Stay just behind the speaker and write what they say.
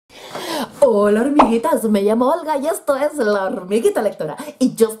Hola hormiguitas, me llamo Olga y esto es la Hormiguita Lectora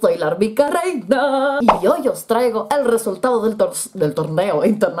y yo soy la hormiga reina. Y hoy os traigo el resultado del torneo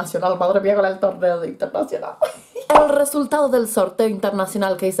internacional. Madre mía, con el torneo internacional. El resultado del sorteo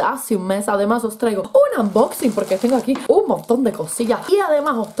internacional que hice hace un mes. Además os traigo un unboxing porque tengo aquí un montón de cosillas. Y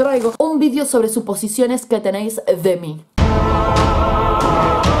además os traigo un vídeo sobre suposiciones que tenéis de mí.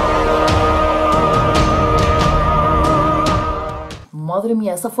 Madre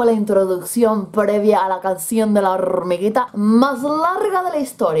mía, esa fue la introducción previa a la canción de la hormiguita más larga de la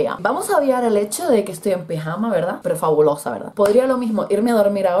historia. Vamos a obviar el hecho de que estoy en pijama, ¿verdad? Pero fabulosa, ¿verdad? Podría lo mismo irme a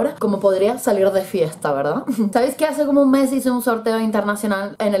dormir ahora como podría salir de fiesta, ¿verdad? ¿Sabéis que hace como un mes hice un sorteo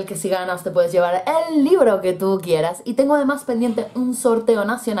internacional en el que si ganas te puedes llevar el libro que tú quieras? Y tengo además pendiente un sorteo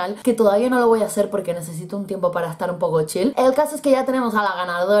nacional que todavía no lo voy a hacer porque necesito un tiempo para estar un poco chill. El caso es que ya tenemos a la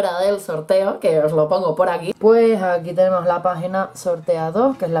ganadora del sorteo, que os lo pongo por aquí. Pues aquí tenemos la página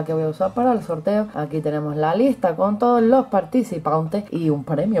sorteador, que es la que voy a usar para el sorteo. Aquí tenemos la lista con todos los participantes y un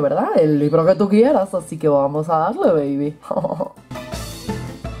premio, ¿verdad? El libro que tú quieras, así que vamos a darle, baby.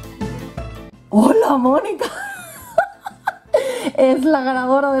 Hola, Mónica. Es la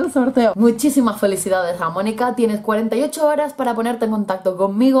ganadora del sorteo. Muchísimas felicidades a Mónica. Tienes 48 horas para ponerte en contacto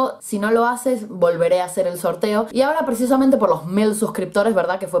conmigo. Si no lo haces, volveré a hacer el sorteo. Y ahora precisamente por los 1000 suscriptores,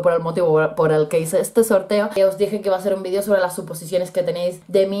 ¿verdad? Que fue por el motivo por el que hice este sorteo. Os dije que iba a hacer un vídeo sobre las suposiciones que tenéis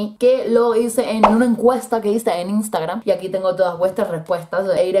de mí, que lo hice en una encuesta que hice en Instagram. Y aquí tengo todas vuestras respuestas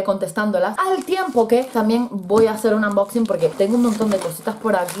e iré contestándolas. Al tiempo que también voy a hacer un unboxing porque tengo un montón de cositas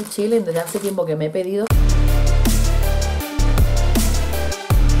por aquí, chilling, desde hace tiempo que me he pedido.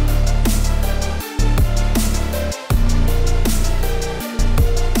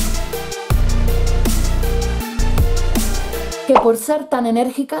 Que por ser tan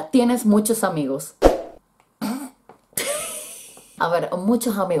enérgica tienes muchos amigos. A ver,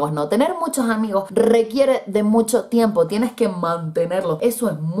 muchos amigos no. Tener muchos amigos requiere de mucho tiempo. Tienes que mantenerlos. Eso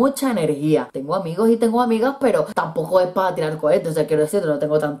es mucha energía. Tengo amigos y tengo amigas, pero tampoco es para tirar cohetes. O sea, quiero decir, no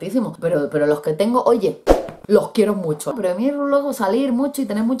tengo tantísimos. Pero los que tengo, oye, los quiero mucho. Pero a mí luego salir mucho y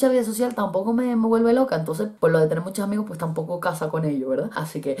tener mucha vida social tampoco me vuelve loca. Entonces, pues lo de tener muchos amigos, pues tampoco casa con ello, ¿verdad?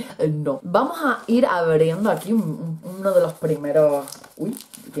 Así que, no. Vamos a ir abriendo aquí uno de los primeros... Uy,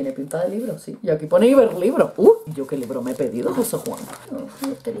 tiene pinta de libro, sí. Y aquí pone Iberlibro. ¿Yo qué libro me he pedido, José Juan?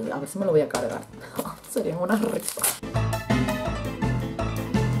 A ver si me lo voy a cargar. Serían unas risas.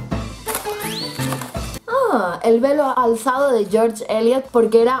 El velo alzado de George Eliot,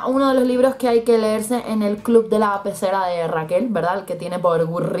 porque era uno de los libros que hay que leerse en el club de la pecera de Raquel, ¿verdad? El que tiene por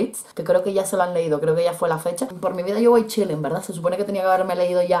Goodreads, que creo que ya se lo han leído, creo que ya fue la fecha. Por mi vida yo voy chilling, ¿verdad? Se supone que tenía que haberme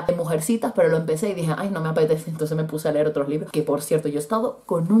leído ya de Mujercitas, pero lo empecé y dije, ay, no me apetece, entonces me puse a leer otros libros, que por cierto, yo he estado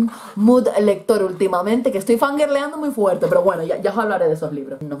con un mood lector últimamente, que estoy fangirleando muy fuerte, pero bueno, ya os hablaré de esos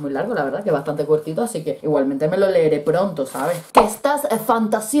libros. No es muy largo, la verdad, que es bastante cortito, así que igualmente me lo leeré pronto, ¿sabes? Que estás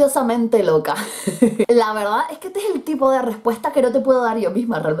fantasiosamente loca. La verdad es que este es el tipo de respuesta que no te puedo dar yo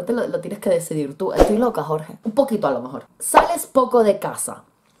misma. Realmente lo tienes que decidir tú. Estoy loca, Jorge. Un poquito a lo mejor. Sales poco de casa.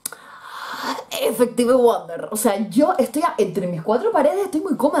 Efectivo Wonder. O sea, yo estoy entre mis cuatro paredes, estoy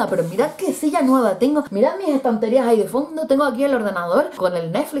muy cómoda, pero mirad qué silla nueva tengo. Mirad mis estanterías ahí de fondo. Tengo aquí el ordenador con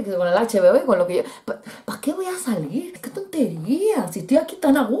el Netflix, con el HBO y con lo que yo... ¿Para qué voy a salir? ¡Qué tontería! Si estoy aquí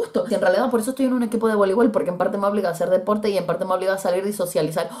tan a gusto. Y en realidad por eso estoy en un equipo de voleibol, porque en parte me obliga a hacer deporte y en parte me obliga a salir y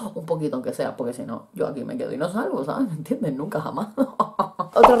socializar un poquito, aunque sea, porque si no, yo aquí me quedo y no salgo, ¿sabes? ¿Me entiendes? Nunca jamás.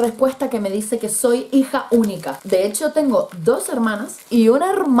 Otra respuesta que me dice que soy hija única. De hecho, tengo 2 hermanas y un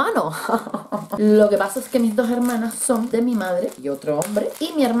hermano. Lo que pasa es que mis 2 hermanas son de mi madre y otro hombre,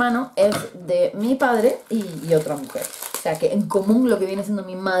 y mi hermano es de mi padre y otra mujer. O sea que en común lo que viene siendo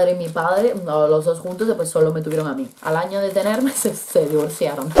mi madre y mi padre, no, los 2 juntos, después solo me tuvieron a mí. Al año de tenerme se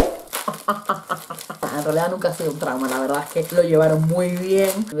divorciaron. En realidad nunca ha sido un trauma, la verdad es que lo llevaron muy bien.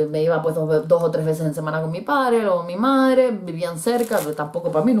 Me iba pues 2 o 3 veces en semana con mi padre, luego mi madre, vivían cerca, pero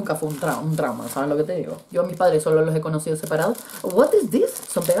tampoco para mí nunca fue un trauma, ¿sabes lo que te digo? Yo a mis padres solo los he conocido separados. What is this?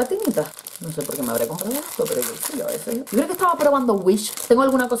 Son pegatinitas. No sé por qué me habré comprado esto, pero yo a veces... Yo creo que estaba probando Wish. Tengo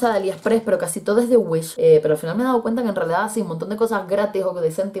alguna cosa de AliExpress, pero casi todo es de Wish. Pero al final me he dado cuenta que en realidad sí, un montón de cosas gratis o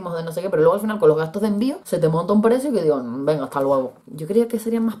de céntimos, de no sé qué, pero luego al final con los gastos de envío se te monta un precio que digo, venga, hasta luego. Yo creía que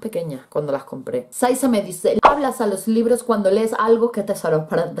serían más pequeñas cuando las compré. Saisa me dice, hablas a los libros cuando lees algo que tesoro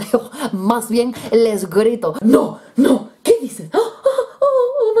para ti. Más bien les grito, no, ¿qué dices?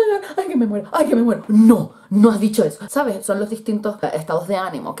 Oh my God, ay que me muero, ay que me muero. No, no has dicho eso. ¿Sabes? Son los distintos estados de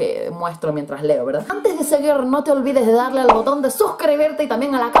ánimo que muestro mientras leo, ¿verdad? Antes de seguir, no te olvides de darle al botón de suscribirte y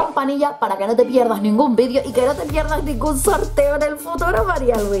también a la campanilla para que no te pierdas ningún vídeo y que no te pierdas ningún sorteo en el futuro,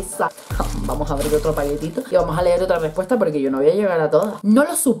 María Luisa. Vamos a abrir otro paquetito y vamos a leer otra respuesta porque yo no voy a llegar a todas. No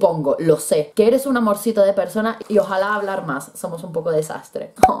lo supongo, lo sé, que eres un amorcito de persona y ojalá hablar más. Somos un poco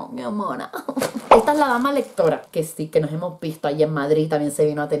desastre. Oh, mi amona. Esta es la dama Lectora, que sí, que nos hemos visto ahí en Madrid, también se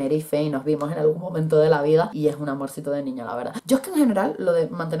vino a Tenerife y nos vimos en algún momento de la vida y es un amorcito de niña, la verdad. Yo es que en general lo de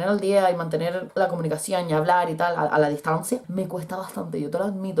mantener al día y mantener la comunicación y hablar y tal a la distancia me cuesta bastante, yo te lo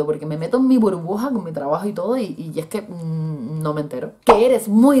admito, porque me meto en mi burbuja con mi trabajo y todo y es que no me entero. Que eres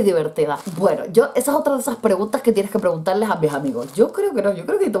muy divertida. Bueno, esa es otra de esas preguntas que tienes que preguntarles a mis amigos. Yo creo que no, yo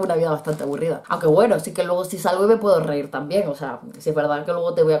creo que tengo una vida bastante aburrida. Aunque bueno, sí que luego si salgo y me puedo reír también, o sea, sí es verdad que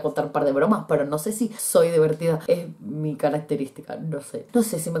luego te voy a contar un par de bromas, pero no sé si soy divertida, es mi característica, no sé. No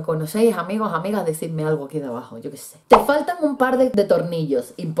sé, si me conocéis, amigos, amigas, decidme algo aquí debajo, yo qué sé. Te faltan un par de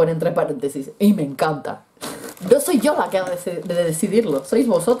tornillos, y pone entre paréntesis, y me encanta. No soy yo la que ha de decidirlo, sois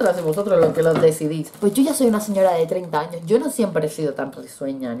vosotras y vosotros los que lo decidís. Pues yo ya soy una señora de 30 años, yo no siempre he sido tan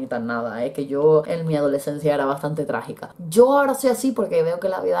risueña ni tan nada, que yo en mi adolescencia era bastante trágica. Yo ahora soy así porque veo que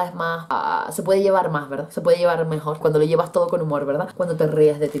la vida es más, se puede llevar más, ¿verdad? Se puede llevar mejor cuando lo llevas todo con humor, ¿verdad? Cuando te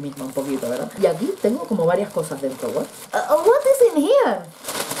ríes de ti misma un poquito, ¿verdad? Y aquí tengo como varias cosas dentro, ¿what? What is in here?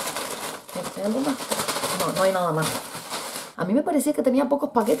 ¿Hay algo más? No, no hay nada más. A mí me parecía que tenía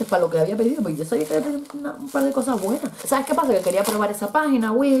pocos paquetes para lo que había pedido, porque yo sabía que había un par de cosas buenas. ¿Sabes qué pasa? Que quería probar esa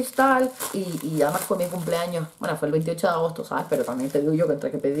página, Wish, tal, y además fue mi cumpleaños, bueno, fue el 28 de agosto, ¿sabes? Pero también te digo yo que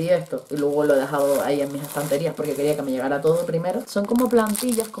entre que pedí esto y luego lo he dejado ahí en mis estanterías porque quería que me llegara todo primero. Son como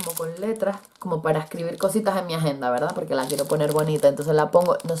plantillas, como con letras, como para escribir cositas en mi agenda, ¿verdad? Porque la quiero poner bonita, entonces la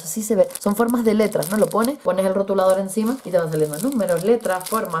pongo, no sé si se ve, son formas de letras, ¿no? Lo pones el rotulador encima y te van saliendo números, letras,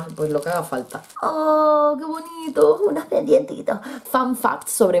 formas, pues lo que haga falta. ¡Oh, qué bonito! Unas pendientes. Fun fact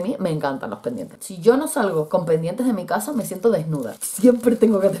sobre mí, me encantan los pendientes. Si yo no salgo con pendientes de mi casa, me siento desnuda. Siempre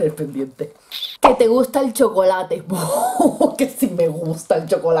tengo que tener pendientes. ¿Que te gusta el chocolate? Que sí me gusta el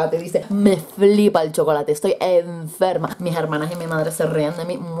chocolate, dice. Me flipa el chocolate, estoy enferma. Mis hermanas y mi madre se ríen de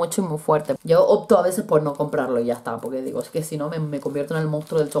mí mucho y muy fuerte. Yo opto a veces por no comprarlo y ya está, porque digo, es que si no me convierto en el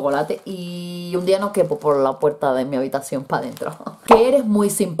monstruo del chocolate y un día no quepo por la puerta de mi habitación para adentro. Que eres muy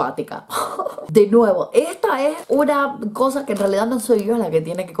simpática. De nuevo, esta es una cosa que en realidad no soy yo la que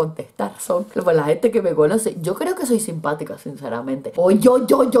tiene que contestar, son pues, la gente que me conoce. Yo creo que soy simpática, sinceramente.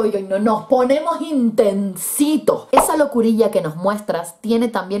 No nos ponemos intensitos. Esa locurilla que nos muestras tiene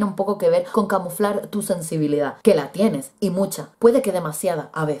también un poco que ver con camuflar tu sensibilidad, que la tienes, y mucha, puede que demasiada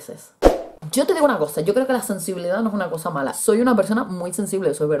a veces. Yo te digo una cosa, yo creo que la sensibilidad no es una cosa mala. Soy una persona muy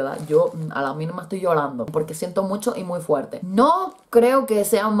sensible, eso es verdad. Yo a la mínima estoy llorando porque siento mucho y muy fuerte. No creo que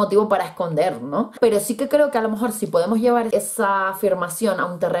sea un motivo para esconder, ¿no? Pero sí que creo que a lo mejor si podemos llevar esa afirmación a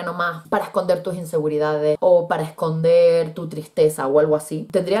un terreno más para esconder tus inseguridades o para esconder tu tristeza o algo así,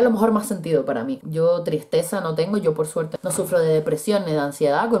 tendría a lo mejor más sentido para mí. Yo tristeza no tengo, yo por suerte no sufro de depresión ni de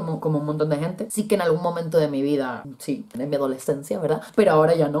ansiedad como un montón de gente. Sí que en algún momento de mi vida, sí, en mi adolescencia, ¿verdad? Pero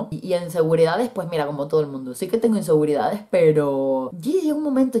ahora ya no. Y en inseguridades, pues mira, como todo el mundo. Sí que tengo inseguridades, pero llega un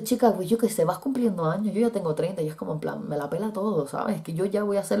momento, chica, pues yo que sé, vas cumpliendo años, yo ya tengo 30 y es como en plan, me la pela todo, ¿sabes? Que yo ya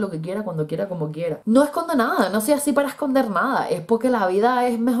voy a hacer lo que quiera, cuando quiera, como quiera. No escondo nada, no soy así para esconder nada. Es porque la vida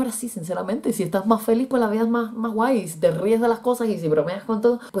es mejor así, sinceramente. Si estás más feliz, pues la vida es más guay. Y si te ríes de las cosas y si bromeas con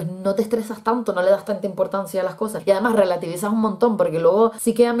todo, pues no te estresas tanto, no le das tanta importancia a las cosas. Y además relativizas un montón, porque luego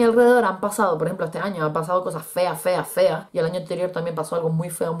sí que a mi alrededor han pasado, por ejemplo, este año han pasado cosas feas. Y el año anterior también pasó algo muy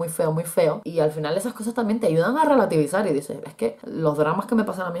feo. Y al final esas cosas también te ayudan a relativizar y dices, es que los dramas que me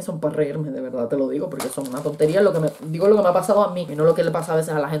pasan a mí son para reírme, de verdad te lo digo, porque son una tontería lo que me ha pasado a mí y no lo que le pasa a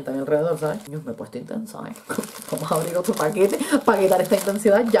veces a la gente a mi alrededor, ¿sabes? Yo me he puesto intensa, ¿eh? Vamos a abrir otro paquete para quitar esta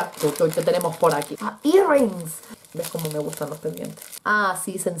intensidad ya, que hoy te tenemos por aquí. Earrings. ¿Ves cómo me gustan los pendientes? Ah,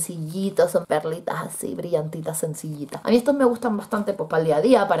 sí, sencillitos, son perlitas así, brillantitas, sencillitas. A mí estos me gustan bastante pues para el día a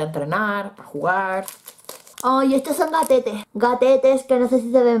día, para entrenar, para jugar. Ay, estos son gatetes. Gatetes que no sé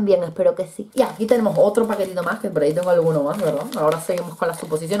si se ven bien, espero que sí. Y aquí tenemos otro paquetito más, que por ahí tengo alguno más, ¿verdad? Ahora seguimos con la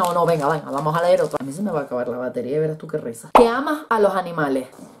suposición. No, venga, vamos a leer otro. A mí se me va a acabar la batería y verás tú qué risa. Que amas a los animales.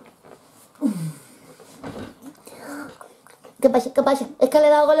 ¿Qué pasa? Es que le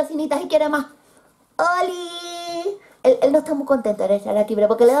he dado golosinitas y quiere más. ¡Oli! Él no está muy contento de estar aquí, pero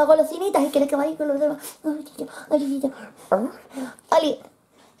porque le he dado golosinitas y quiere que vaya con los demás. ¡Oli!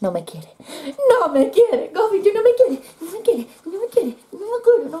 No me quiere, Gaby, no me quiere.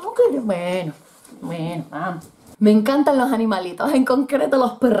 Bueno, vamos. Me encantan los animalitos, en concreto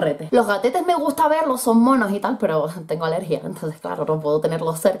los perretes. Los gatetes me gusta verlos, son monos y tal, pero tengo alergia, entonces claro, no puedo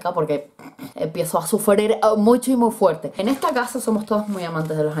tenerlos cerca porque empiezo a sufrir mucho y muy fuerte. En esta casa somos todos muy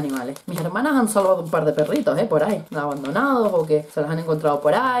amantes de los animales. Mis hermanas han salvado un par de perritos, por ahí, abandonados o que se los han encontrado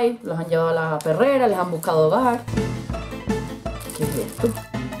por ahí, los han llevado a la perrera, les han buscado hogar. ¿Qué es esto?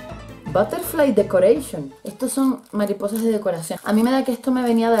 Butterfly Decoration. Estos son mariposas de decoración. A mí me da que esto me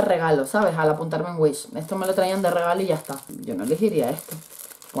venía de regalo, ¿sabes? Al apuntarme en Wish. Esto me lo traían de regalo y ya está. Yo no elegiría esto.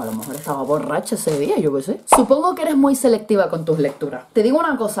 O a lo mejor estaba borracha ese día, yo qué sé. Supongo que eres muy selectiva con tus lecturas. Te digo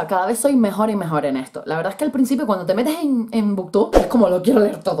una cosa, cada vez soy mejor y mejor en esto. La verdad es que al principio cuando te metes en Booktube es como lo quiero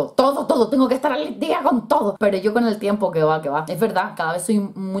leer todo. Todo, tengo que estar al día con todo. Pero yo con el tiempo que va. Es verdad, cada vez soy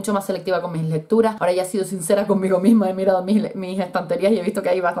mucho más selectiva con mis lecturas. Ahora ya he sido sincera conmigo misma. He mirado mis estanterías y he visto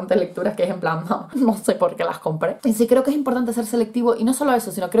que hay bastantes lecturas que es en plan, no sé por qué las compré. Y sí creo que es importante ser selectivo. Y no solo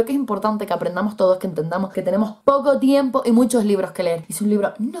eso, sino creo que es importante que aprendamos todos, que entendamos que tenemos poco tiempo y muchos libros que leer. Y si un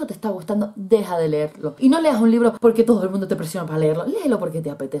libro no te está gustando, deja de leerlo. Y no leas un libro porque todo el mundo te presiona para leerlo. Léelo porque te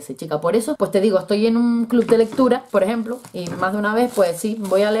apetece, chica. Por eso, pues te digo, estoy en un club de lectura, por ejemplo, y más de una vez, pues sí,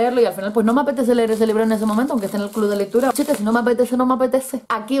 voy a leerlo y al final, pues no me apetece leer ese libro en ese momento, aunque esté en el club de lectura. Chica, si no me apetece, no me apetece.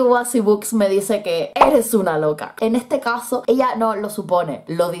 Aquí Wassy Books me dice que eres una loca. En este caso, ella no lo supone,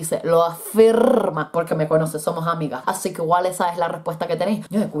 lo dice, lo afirma, porque me conoce, somos amigas. Así que igual esa es la respuesta que tenéis.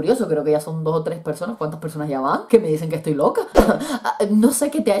 Yo, es curioso, creo que ya son 2 o 3 personas. ¿Cuántas personas ya van? Que me dicen que estoy loca. No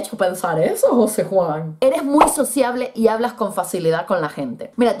sé qué te ha hecho pensar eso, José Juan. Eres muy sociable y hablas con facilidad con la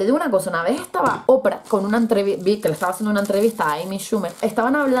gente. Mira, te digo una cosa, una vez estaba Oprah con una entrevista, vi que le estaba haciendo una entrevista a Amy Schumer,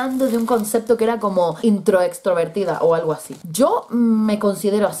 estaban hablando de un concepto que era como introextrovertida o algo así. Yo me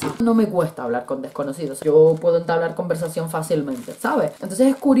considero así, no me cuesta hablar con desconocidos, yo puedo entablar conversación fácilmente, ¿sabes? Entonces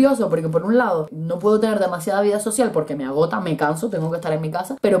es curioso porque por un lado no puedo tener demasiada vida social porque me agota, me canso, tengo que estar en mi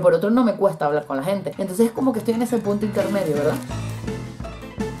casa, pero por otro no me cuesta hablar con la gente. Entonces es como que estoy en ese punto intermedio, ¿verdad?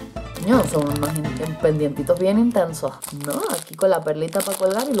 No, son unos pendientitos bien intensos, ¿no? Aquí con la perlita para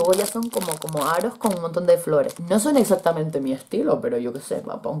colgar y luego ya son como aros con un montón de flores. No son exactamente mi estilo, pero yo qué sé,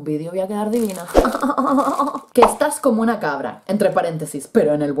 para un vídeo voy a quedar divina. Que estás como una cabra, entre paréntesis,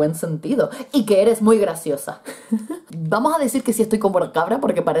 pero en el buen sentido. Y que eres muy graciosa. Vamos a decir que sí estoy como una cabra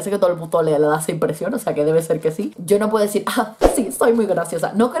porque parece que todo el mundo le da esa impresión, o sea que debe ser que sí. Yo no puedo decir, sí, soy muy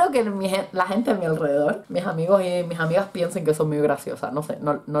graciosa. No creo que la gente a mi alrededor, mis amigos y mis amigas piensen que soy muy graciosa. No sé,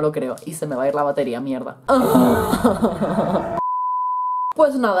 no lo creo. Y se me va a ir la batería, mierda.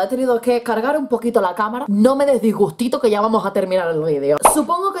 Pues nada, he tenido que cargar un poquito la cámara. No me des disgustito que ya vamos a terminar el vídeo.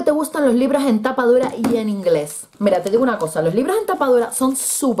 Supongo que te gustan los libros en tapa dura y en inglés. Mira, te digo una cosa, los libros en tapa dura son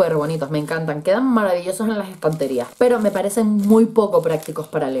súper bonitos, me encantan, quedan maravillosos en las estanterías, pero me parecen muy poco prácticos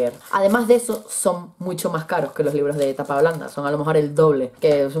para leer. Además de eso, son mucho más caros que los libros de tapa blanda, son a lo mejor el doble,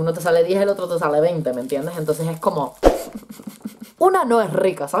 que uno te sale 10, el otro te sale 20, ¿me entiendes? Entonces es como... Una no es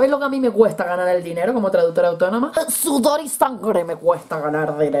rica, ¿sabes lo que a mí me cuesta ganar el dinero como traductora autónoma? Sudor y sangre me cuesta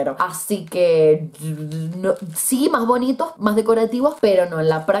ganar dinero. Así que no, sí, más bonitos, más decorativos, pero no, en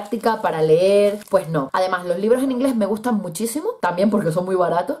la práctica para leer, pues no. Además, los libros en inglés me gustan muchísimo, también porque son muy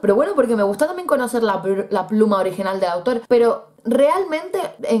baratos, pero bueno, porque me gusta también conocer la pluma original del autor, pero... Realmente,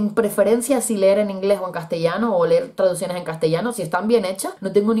 en preferencia si leer en inglés o en castellano o leer traducciones en castellano, si están bien hechas,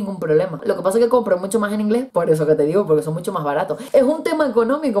 no tengo ningún problema. Lo que pasa es que compro mucho más en inglés, por eso que te digo, porque son mucho más baratos. Es un tema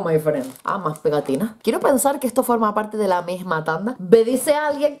económico, my friend. Más pegatinas. Quiero pensar que esto forma parte de la misma tanda. Me dice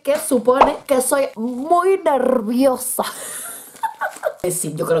alguien que supone que soy muy nerviosa.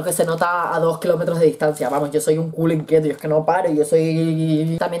 Sí, yo creo que se nota a 2 kilómetros de distancia. Vamos, yo soy un culo inquieto, yo es que no paro, yo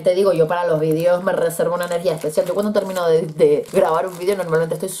soy... También te digo, yo para los vídeos me reservo una energía especial. Yo cuando termino de grabar un vídeo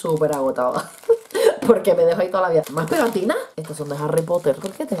normalmente estoy súper agotada. Porque me dejo ahí toda la vida. ¿Más pegatinas? Estos son de Harry Potter.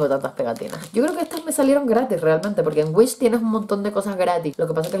 ¿Por qué tengo tantas pegatinas? Yo creo que estas me salieron gratis realmente, porque en Wish tienes un montón de cosas gratis. Lo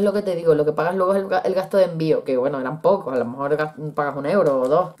que pasa que es lo que te digo, lo que pagas luego es el gasto de envío, que bueno, eran pocos, a lo mejor pagas 1 euro o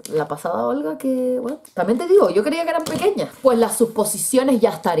 2. La pasada Olga que, bueno, también te digo, yo creía que eran pequeñas. Pues las suposiciones ya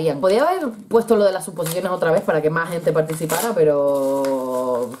estarían. Podía haber puesto lo de las suposiciones otra vez para que más gente participara,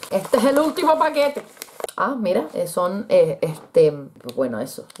 pero... Este es el último paquete. Mira, son, bueno,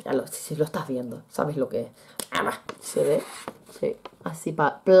 eso, si lo estás viendo, ¿sabes lo que es? ¿Se ve? Sí, así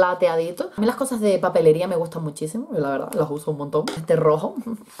plateadito. A mí las cosas de papelería me gustan muchísimo, la verdad, las uso un montón. Este rojo.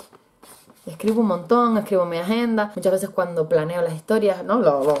 Escribo un montón, escribo mi agenda. Muchas veces cuando planeo las historias, ¿no?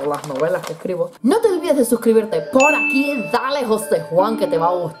 Las novelas que escribo. No te olvides de suscribirte por aquí. Dale, José Juan, que te va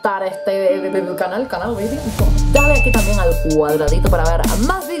a gustar este canal, baby. Dale aquí también al cuadradito para ver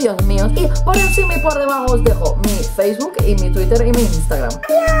más vídeos míos. Y por encima y por debajo os dejo mi Facebook y mi Twitter y mi Instagram.